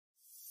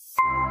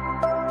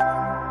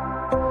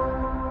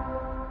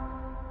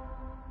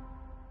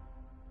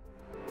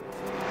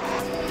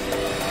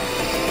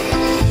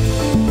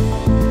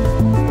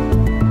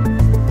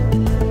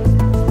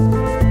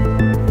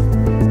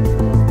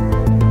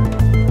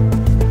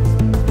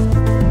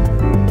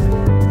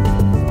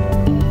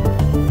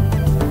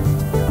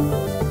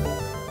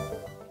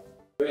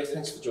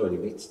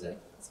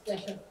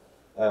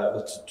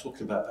We're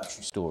talking about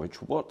battery storage.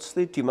 What's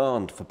the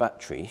demand for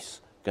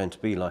batteries going to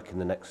be like in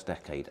the next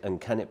decade, and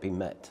can it be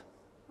met?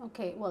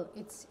 Okay, well,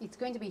 it's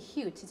going to be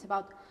huge. It's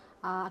about,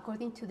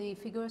 according to the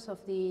figures of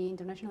the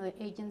International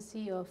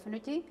Agency of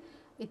Energy,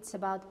 it's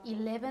about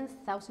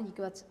 11,000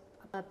 gigawatts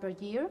per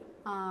year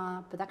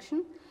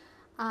production.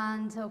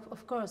 And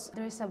of course,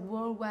 there is a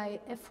worldwide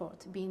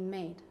effort being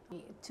made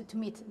to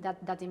meet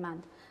that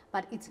demand.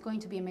 But it's going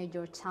to be a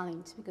major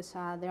challenge because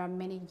there are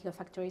many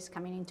gigafactories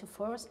coming into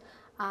force,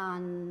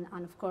 and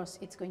of course,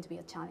 it's going to be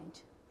a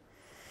challenge.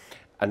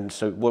 And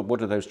so what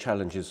do those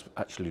challenges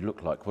actually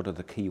look like? What are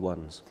the key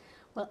ones?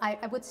 Well,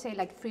 I would say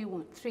like three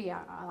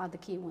are the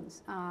key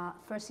ones.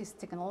 First is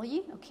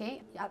technology,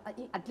 okay?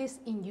 At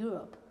least in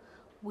Europe,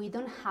 we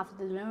don't have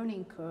the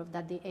learning curve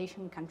that the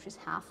Asian countries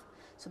have.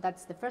 So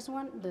that's the first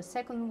one. The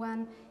second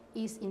one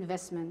is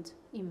investment.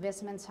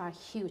 Investments are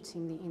huge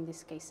in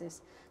these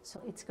cases.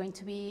 So it's going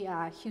to be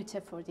a huge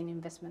effort in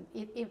investment.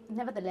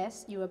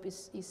 Nevertheless, Europe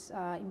is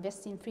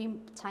investing 3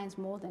 times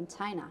more than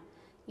China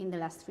in the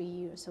last 3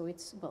 years. So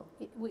it's, well,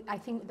 I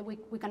think that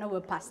we can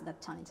overpass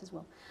that challenge as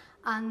well.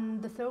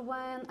 And the third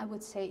one, I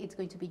would say it's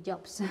going to be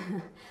jobs.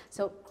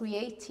 So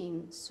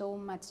creating so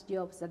much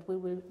jobs that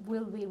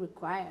will be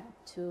required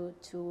to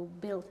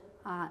build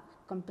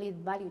complete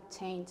value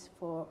chains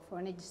for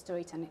energy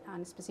storage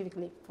and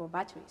specifically for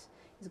batteries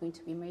is going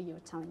to be a major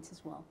challenge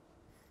as well.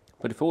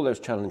 But if all those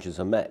challenges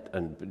are met,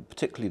 and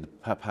particularly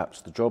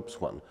perhaps the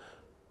jobs one,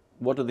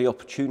 what are the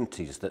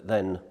opportunities that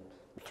then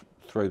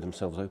throw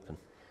themselves open?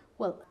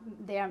 Well,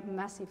 there are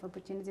massive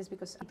opportunities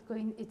because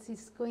it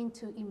is going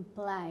to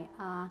imply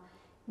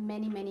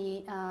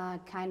many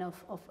kind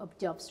of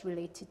jobs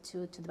related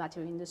to the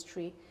battery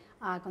industry,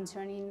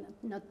 concerning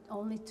not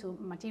only to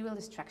material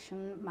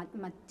extraction,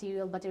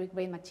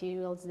 battery-grade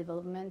materials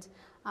development,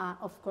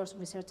 of course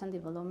research and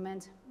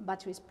development,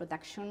 batteries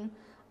production,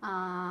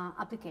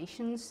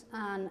 applications,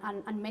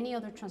 and many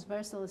other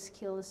transversal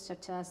skills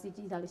such as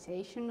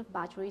digitalization of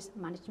batteries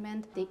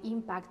management, the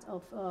impact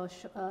of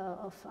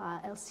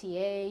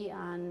LCA,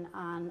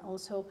 and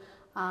also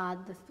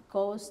the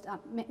cost,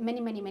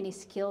 many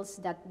skills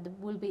that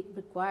will be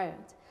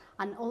required.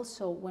 And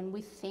also when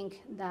we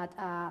think that,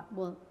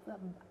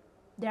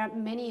 there are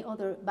many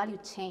other value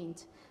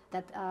chains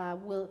that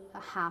will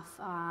have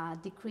a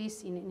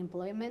decrease in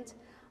employment.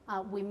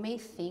 We may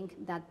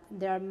think that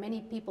there are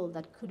many people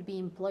that could be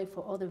employed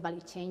for other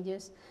value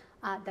changes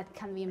that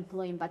can be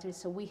employed in batteries.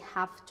 So we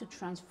have to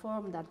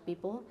transform that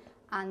people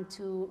and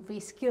to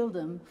reskill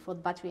them for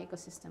the battery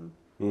ecosystem.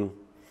 Mm.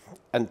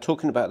 And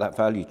talking about that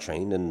value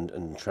chain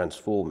and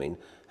transforming,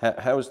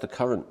 how is the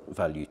current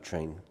value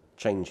chain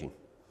changing?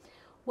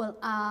 Well,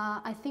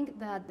 I think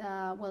that,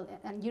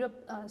 and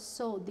Europe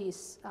saw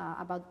this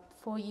about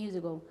 4 years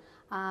ago.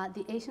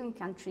 The Asian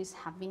countries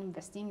have been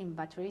investing in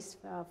batteries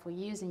for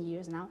years and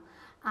years now.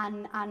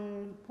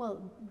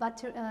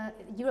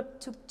 Europe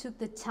took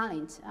the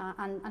challenge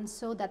and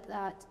saw that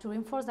to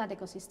reinforce that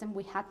ecosystem,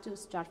 we had to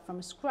start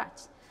from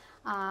scratch.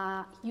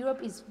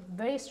 Europe is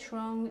very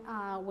strong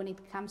when it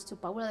comes to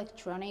power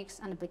electronics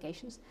and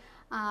applications,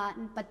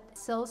 but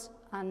cells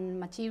and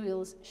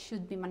materials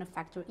should be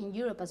manufactured in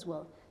Europe as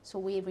well. So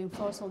we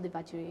reinforce all the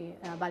battery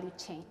value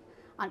chain,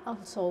 and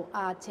also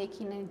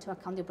taking into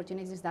account the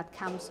opportunities that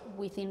comes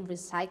within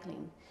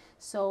recycling.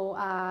 So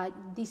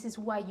this is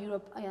why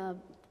Europe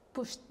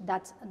pushed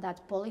that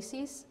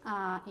policies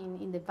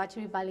in the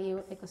battery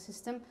value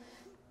ecosystem.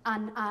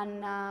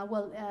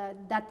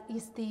 That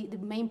is the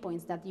main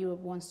points that Europe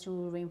wants to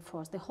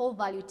reinforce, the whole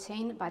value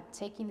chain, but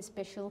taking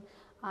special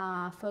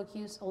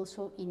focus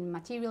also in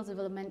materials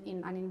development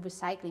and in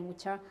recycling,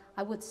 which are,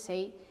 I would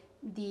say,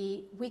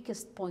 the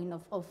weakest point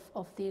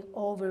of the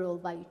overall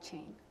value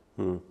chain.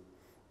 Hmm.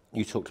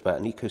 You talked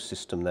about an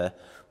ecosystem there.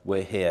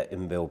 We're here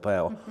in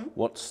Bilbao. Mm-hmm.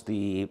 What's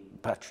the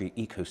battery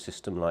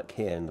ecosystem like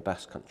here in the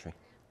Basque country?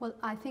 Well,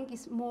 I think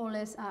it's more or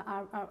less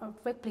a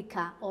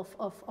replica of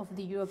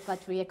the Europe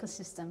battery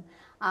ecosystem,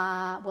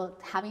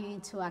 having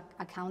into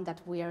account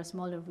that we are a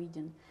smaller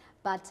region.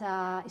 But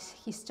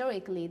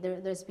historically,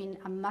 there's been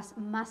a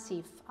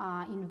massive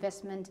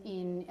investment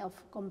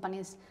of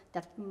companies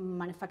that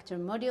manufacture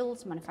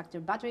modules, manufacture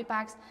battery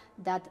packs,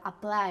 that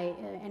apply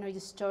energy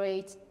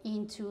storage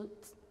into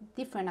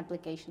different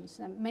applications,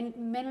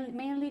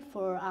 mainly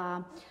for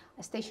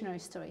stationary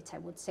storage, I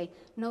would say,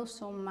 not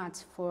so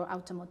much for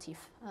automotive.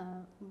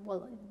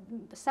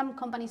 Some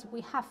companies, we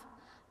have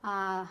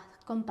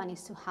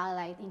companies to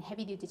highlight in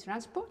heavy-duty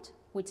transport,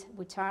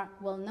 which are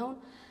well known,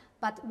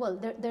 but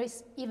there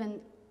is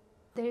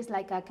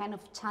like a kind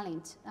of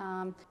challenge.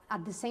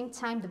 At the same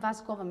time, the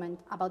Basque government,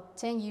 about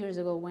 10 years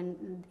ago,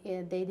 when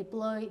they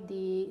deployed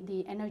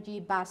the Energy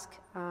Basque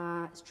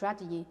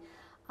strategy,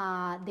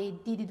 they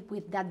did it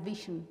with that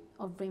vision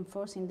of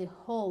reinforcing the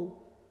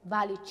whole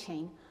value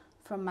chain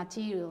from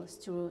materials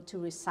to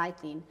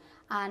recycling.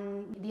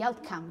 And the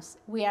outcomes,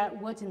 we are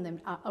watching them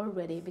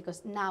already,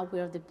 because now we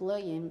are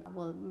deploying,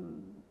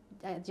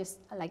 just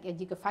like a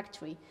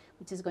gigafactory,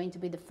 which is going to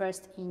be the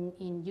first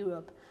in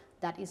Europe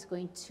that is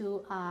going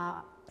to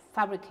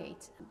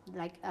fabricate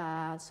like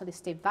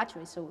solid-state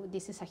batteries. So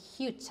this is a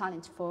huge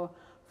challenge for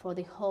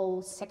the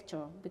whole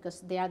sector,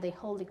 because they are the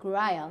holy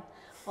grail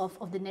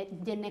of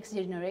the next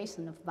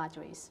generation of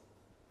batteries.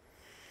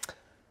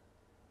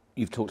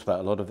 You've talked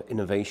about a lot of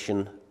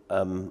innovation.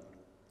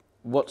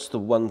 What's the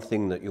one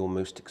thing that you're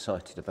most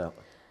excited about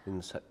in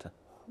the sector?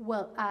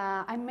 Well,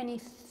 I have many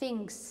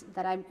things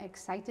that I'm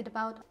excited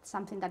about.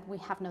 Something that we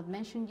have not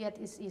mentioned yet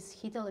is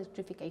heat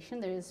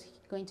electrification. There is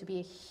going to be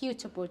a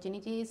huge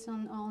opportunities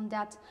on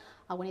that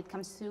when it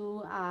comes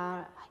to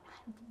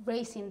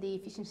raising the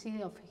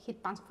efficiency of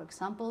heat pumps, for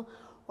example,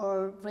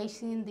 or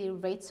raising the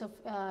rates of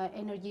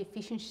energy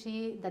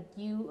efficiency that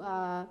you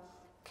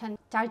can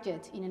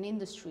target in an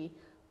industry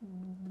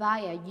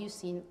via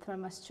using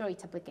thermal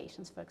storage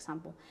applications, for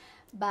example.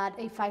 But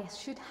if I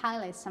should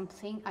highlight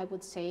something, I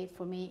would say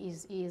for me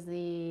is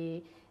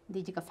the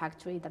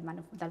gigafactory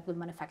that will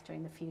manufacture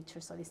in the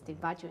future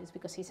solid-state batteries,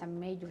 because it's a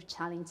major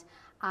challenge,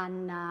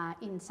 and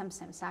in some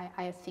sense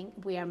I think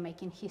we are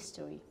making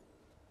history.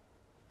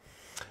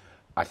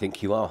 I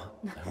think you are.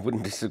 I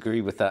wouldn't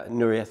disagree with that.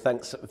 Nuria,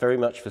 thanks very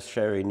much for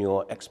sharing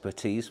your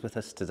expertise with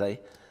us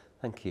today.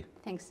 Thank you.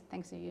 Thanks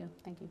to you.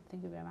 Thank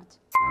you very much.